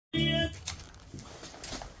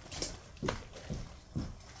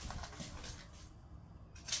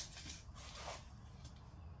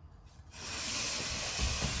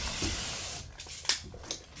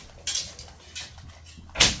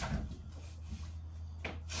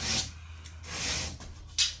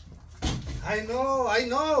I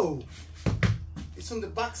know. It's on the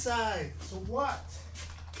back side. So what?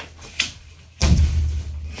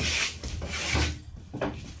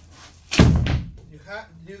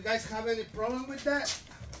 Do you guys have any problem with that?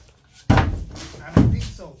 I don't think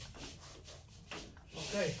so.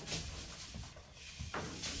 Okay.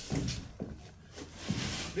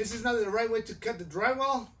 This is not the right way to cut the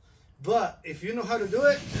drywall, but if you know how to do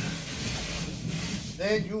it,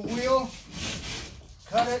 then you will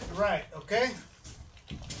cut it right, okay?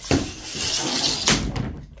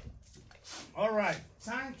 All right,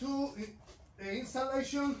 time to the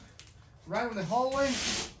installation right on the hallway.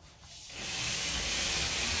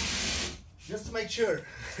 Just to make sure.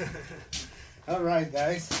 All right,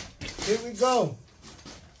 guys, here we go.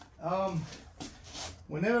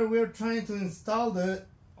 Whenever we're trying to install the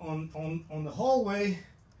on the hallway,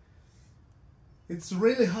 it's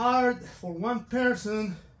really hard for one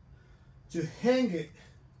person to hang it.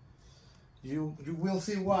 You will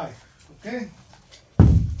see why. Okay,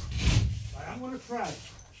 but I'm gonna try.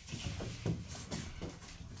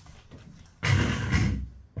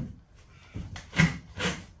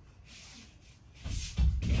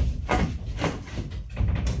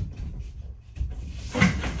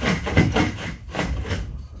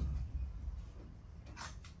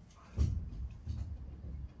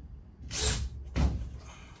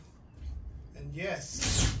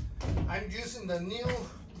 Yes, I'm using the new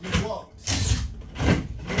Drywall.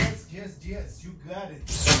 Yes, you got it.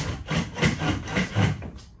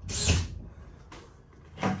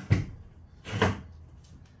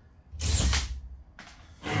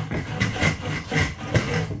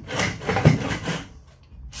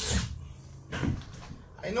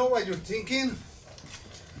 I know what you're thinking.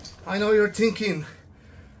 I know you're thinking,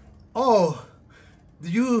 oh,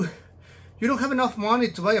 you don't have enough money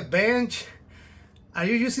to buy a bench. Are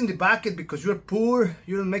you using the bucket because you're poor?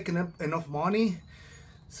 You don't make enough money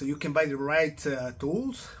so you can buy the right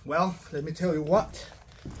tools? Well, let me tell you what.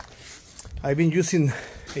 I've been using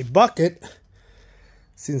a bucket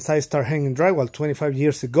since I started hanging drywall 25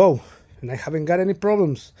 years ago, and I haven't got any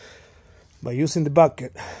problems by using the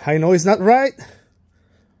bucket. I know it's not right,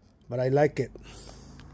 but I like it.